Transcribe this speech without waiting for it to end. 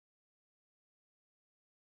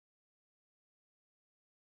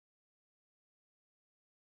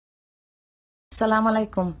আসসালামু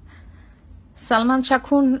আলাইকুম। সালমান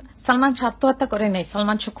শাহ আত্মহত্যা করে নাই,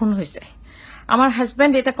 সালমান শাহ খুন হয়েছে। আমার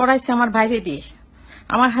হাজবেন্ড এটা করাইছে আমার বাইরে দিয়ে,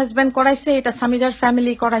 আমার হাজবেন্ড করাইছে এটা, সামিরার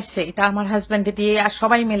ফ্যামিলি করাইছে এটা আমার হাজবেন্ড দিয়ে, আর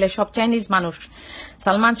সবাই মিলে, সব চাইনিজ মানুষ।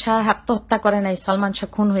 সালমান শাহ আত্মহত্যা করে নাই, সালমান শাহ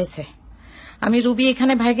খুন হয়েছে। আমি রুবি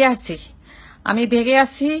এখানে ভেগে আছি, আমি ভেগে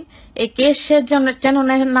আছি। এই কেস যেন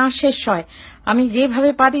না শেষ হয়, আমি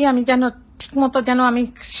যেভাবে পারি আমি যেন ঠিক মতো যেন আমি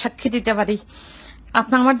সাক্ষী দিতে পারি।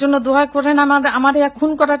 আপনি আমার জন্য দোয়া করেন। আমার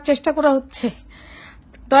খুন করার চেষ্টা করা হচ্ছে,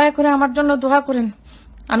 দয়া করে আমার জন্য দোয়া করেন।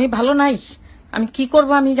 আমি ভালো নাই, আমি কি করব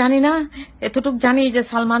আমি জানি না। এতটুক জানি যে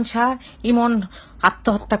সালমান শাহ ইমন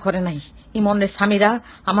আত্মহত্যা করে নাই, ইমনের স্বামীরা,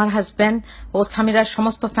 আমার হাজবেন্ড ও স্বামীরার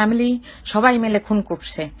সমস্ত ফ্যামিলি সবাই মিলে খুন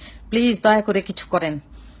করছে। প্লিজ দয়া করে কিছু করেন।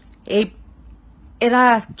 এই এরা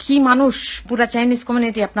কি মানুষ, পুরা চাইনিজ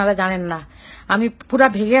কমিউনিটি আপনারা জানেন না। আমি পুরা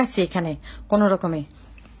ভেগে আছি এখানে কোন রকমে।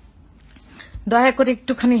 দয়া করে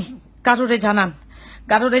একটুখানি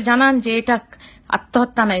কারোরে জানান যে এটা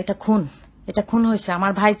আত্মহত্যা না, এটা খুন, এটা খুন হয়েছে।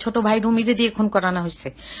 আমার ভাই, ছোট ভাই রুমিরে দিয়ে খুন করানো হয়েছে।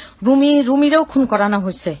 রুমিরেও খুন করানো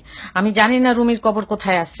হয়েছে। আমি জানি না রুমির কবর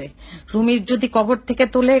কোথায় আছে। রুমির যদি কবর থেকে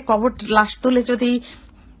লাশ তুলে যদি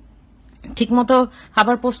ঠিক মতো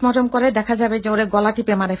আবার পোস্টমর্টম করে, দেখা যাবে যে ওরে গলা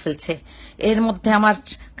টিপে মারে ফেলছে। এর মধ্যে আমার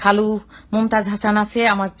খালু মুমতাজ হাসান আছে,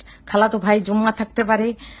 আমার খালাতো ভাই জুম্মা থাকতে পারে,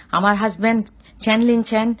 আমার হাজবেন্ড চ্যানলিন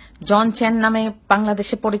চ্যান, জন চ্যান নামে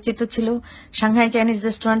বাংলাদেশে পরিচিত ছিল, সাংহাই চাইনিজ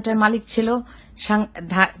রেস্টুরেন্টের মালিক ছিল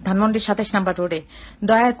ধানমন্ডি 27 নম্বর রোডে।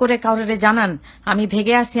 দয়া করে কাউরে জানান আমি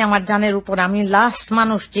ভেগে আছি আমার জানের উপর। আমি লাস্ট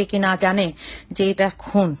মানুষ যে কিনা জানে যে এটা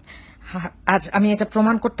খুন, আর আমি এটা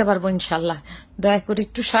প্রমাণ করতে পারবো ইনশাল্লাহ। দয়া করে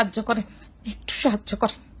একটু সাহায্য করেন, একটু সাহায্য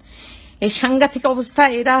করেন। এই সাংঘাতিক অবস্থা,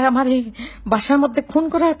 এরা আমার এই বাসার মধ্যে খুন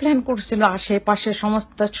করার প্ল্যান করছিল, আশেপাশে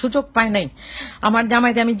সমস্ত সুযোগ পায় নাই। আমার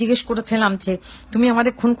জামাইকে আমি জিজ্ঞেস করেছিলাম যে তুমি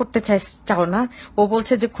আমাদের খুন করতে চাও না? ও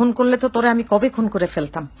বলছে যে খুন করলে তো তোরে আমি কবে খুন করে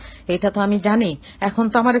ফেলতাম। এটা তো আমি জানি, এখন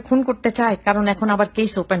তো আমারে খুন করতে চায়, কারণ এখন আবার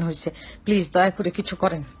কেস ওপেন হয়েছে। প্লিজ দয়া করে কিছু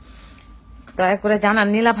করেন, দয়া করে জানান।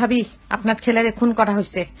 নীলা ভাবি, আপনার ছেলেরে খুন করা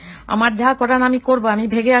হয়েছে। আমার যা করার আমি করবো, আমি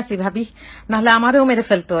ভেগে আছি ভাবি, নাহলে আমারেও মেরে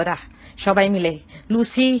ফেলতো ওরা সবাই মিলে।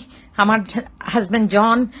 লুসি, আমার হাজবেন্ড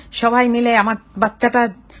জন, সবাই মিলে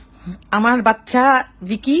আমার বাচ্চা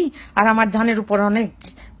ভিকি আর আমার জানের উপর অনেক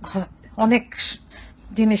অনেক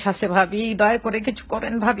জিনিস আছে ভাবি। দয়া করে কিছু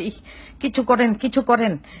করেন ভাবি, কিছু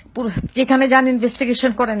করেন। যেখানে যান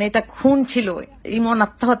ইনভেস্টিগেশন করেন। এটা খুন ছিল, ইমন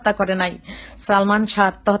আত্মহত্যা করে নাই, সালমান শাহ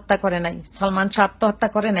আত্মহত্যা করে নাই, সালমান শাহ আত্মহত্যা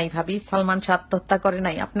করে নাই ভাবি, সালমান শাহ আত্মহত্যা করে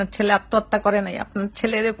নাই, আপনার ছেলে আত্মহত্যা করে নাই, আপনার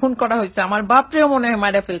ছেলের খুন করা হয়েছে। আমার বাপরেও মনে হয়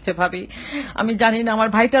মারা ফেলছে ভাবি, আমি জানি না, আমার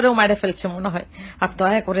ভাইটারেও মারা ফেলছে মনে হয়। আপ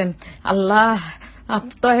দয়া করেন, আল্লাহ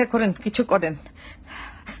দয়া করেন, কিছু করেন।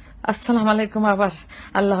 আসসালামু আলাইকুম। আবার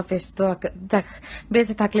আল্লাহ হাফেজ। তো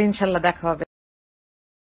বেঁচে থাকলে ইনশাল্লাহ দেখা হবে।